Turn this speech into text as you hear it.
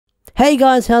Hey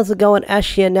guys, how's it going?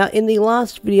 Ash here. Now, in the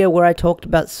last video where I talked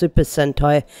about Super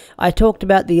Sentai, I talked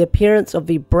about the appearance of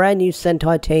the brand new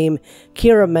Sentai team,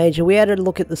 Kiramager. We had a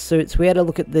look at the suits, we had a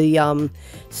look at the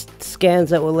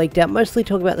scans that were leaked out, mostly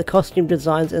talking about the costume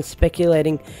designs and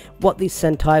speculating what the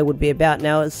Sentai would be about.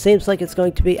 Now, it seems like it's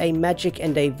going to be a magic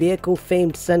and a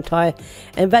vehicle-themed Sentai,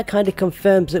 and that kind of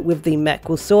confirms it with the mech.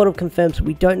 Well, sort of confirms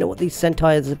we don't know what the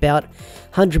Sentai is about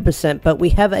 100%, but we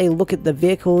have a look at the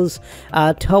vehicles.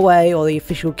 Toei, or the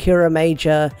official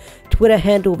Kiramager Twitter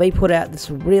handle, they put out this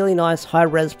really nice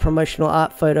high-res promotional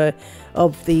art photo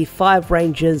of the 5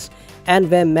 Rangers and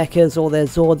their mechas, or their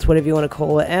Zords, whatever you want to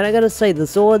call it. And I gotta say, the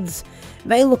Zords,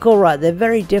 they look alright. They're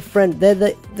very different. They're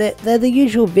the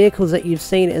usual vehicles that you've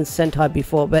seen in Sentai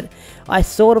before, but I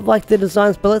sort of like the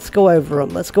designs. But let's go over them.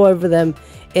 Let's go over them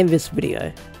in this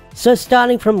video. So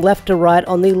starting from left to right,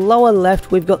 on the lower left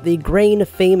we've got the green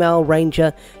female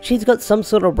ranger. She's got some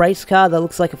sort of race car that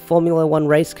looks like a Formula 1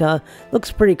 race car.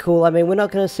 Looks pretty cool. I mean, we're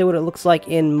not going to see what it looks like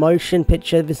in motion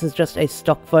picture. This is just a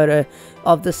stock photo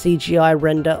of the CGI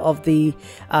render of the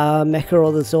mecha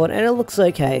or the Zord, and it looks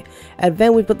okay. And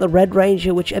then we've got the red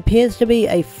ranger, which appears to be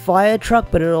a fire truck,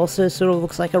 but it also sort of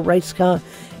looks like a race car.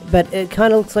 But it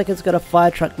kind of looks like it's got a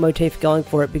fire truck motif going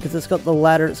for it, because it's got the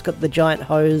ladder, it's got the giant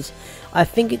hose. I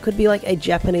think it could be like a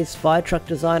Japanese fire truck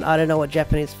design. I don't know what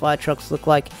Japanese fire trucks look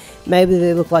like. Maybe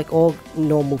they look like all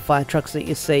normal fire trucks that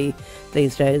you see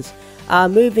these days.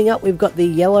 Moving up, we've got the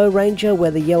Yellow Ranger,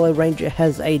 where the Yellow Ranger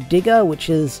has a digger, which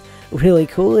is really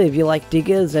cool. If you like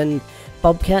diggers and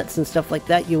bobcats and stuff like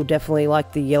that, you'll definitely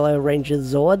like the Yellow Ranger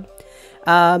Zord.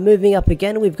 Moving up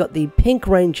again, we've got the Pink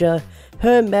Ranger.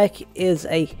 Her mech is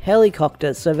a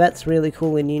helicopter, so that's really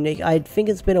cool and unique. I think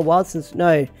it's been a while since...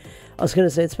 No, I was going to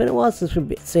say it's been a while since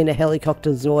we've seen a helicopter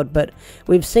Zord, but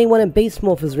we've seen one in Beast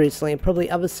Morphers recently, and probably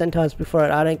other Sentais before it.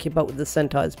 I don't keep up with the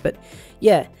Sentais, but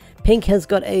yeah, Pink has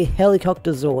got a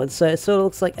helicopter Zord, so it sort of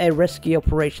looks like a rescue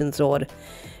operation Zord.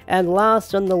 And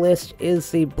last on the list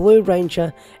is the Blue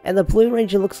Ranger, and the Blue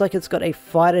Ranger looks like it's got a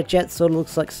fighter jet, sort of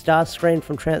looks like Starscream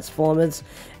from Transformers.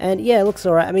 And yeah, it looks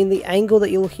alright. I mean, the angle that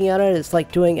you're looking at it, it's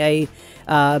like doing a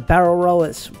barrel roll.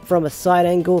 It's from a side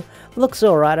angle. Looks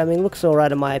alright. I mean, looks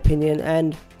alright in my opinion.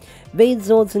 And these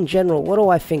Zords in general, what do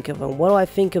I think of them? What do I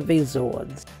think of these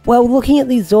Zords? Well, looking at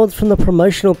these Zords from the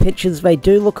promotional pictures, they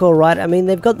do look alright. I mean,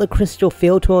 they've got the crystal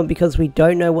feel to them, because we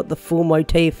don't know what the full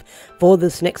motif for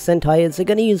this next Sentai is. They're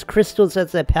going to use crystals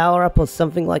as their power-up or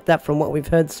something like that from what we've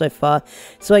heard so far.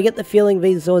 So I get the feeling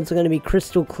these Zords are going to be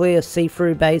crystal clear,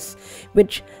 see-through base,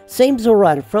 which seems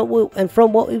alright. And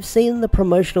from what we've seen in the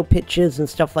promotional pictures and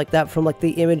stuff like that, from like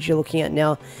the image you're looking at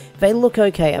now, they look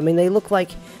okay. I mean, they look like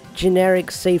generic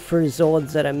see-through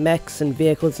Zords that are mechs and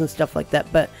vehicles and stuff like that,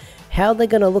 but how they're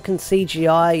going to look in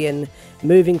CGI and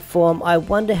moving form, I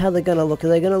wonder how they're going to look. Are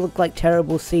they going to look like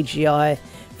terrible CGI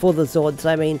for the Zords?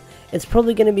 I mean, it's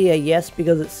probably going to be a yes,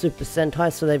 because it's Super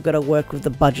Sentai, so they've got to work with the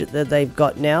budget that they've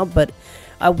got now, but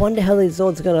I wonder how these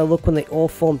Zords are going to look when they all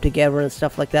form together and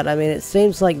stuff like that. I mean, it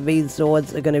seems like these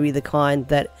Zords are going to be the kind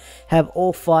that have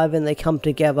all 5 and they come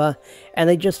together, and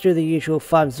they just do the usual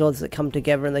 5 Zords that come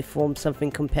together and they form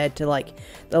something, compared to like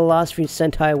the last few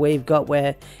Sentai we've got,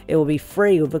 where it will be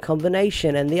 3 with a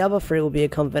combination and the other 3 will be a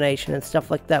combination and stuff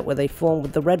like that, where they form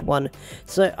with the red one.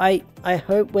 So I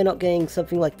hope we're not getting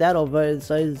something like that, although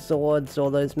those Zords or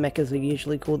those mechas are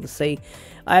usually cool to see.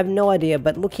 I have no idea,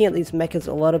 but looking at these mechas,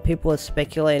 a lot of people are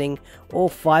speculating all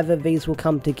 5 of these will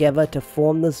come together to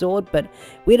form the Zord, but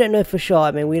we don't know for sure.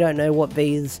 I mean, we don't know what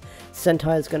these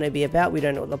Sentai is going to be about, we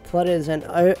don't know what the plot is, and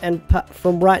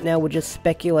from right now we're just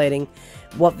speculating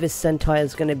what this Sentai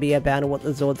is going to be about and what the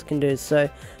Zords can do. So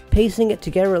piecing it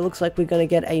together, it looks like we're going to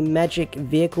get a magic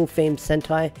vehicle themed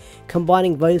Sentai,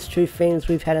 combining those 2 themes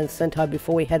we've had in Sentai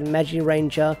before. We had Magi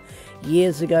Ranger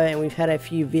years ago, and we've had a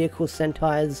few vehicle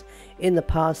Sentais in the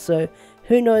past, so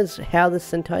who knows how this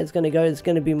Sentai is going to go. Is it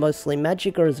going to be mostly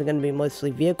magic, or is it going to be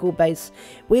mostly vehicle based?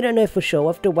 We don't know for sure.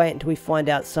 We'll have to wait until we find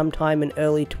out sometime in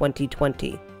early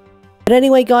 2020. But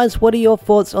anyway guys, what are your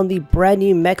thoughts on the brand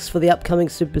new mechs for the upcoming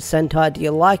Super Sentai? Do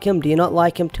you like them? Do you not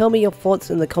like them? Tell me your thoughts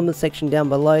in the comment section down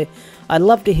below. I'd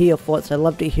love to hear your thoughts. I'd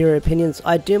love to hear your opinions.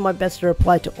 I do my best to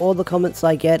reply to all the comments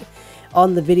I get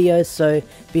on the video, so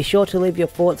be sure to leave your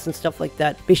thoughts and stuff like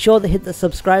that. Be sure to hit the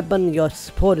subscribe button. Your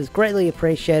support is greatly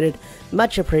appreciated,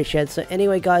 much appreciated. So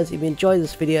anyway guys, if you enjoyed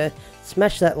this video,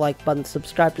 smash that like button,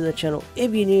 subscribe to the channel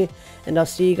if you're new, and I'll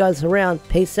see you guys around.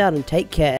 Peace out and take care.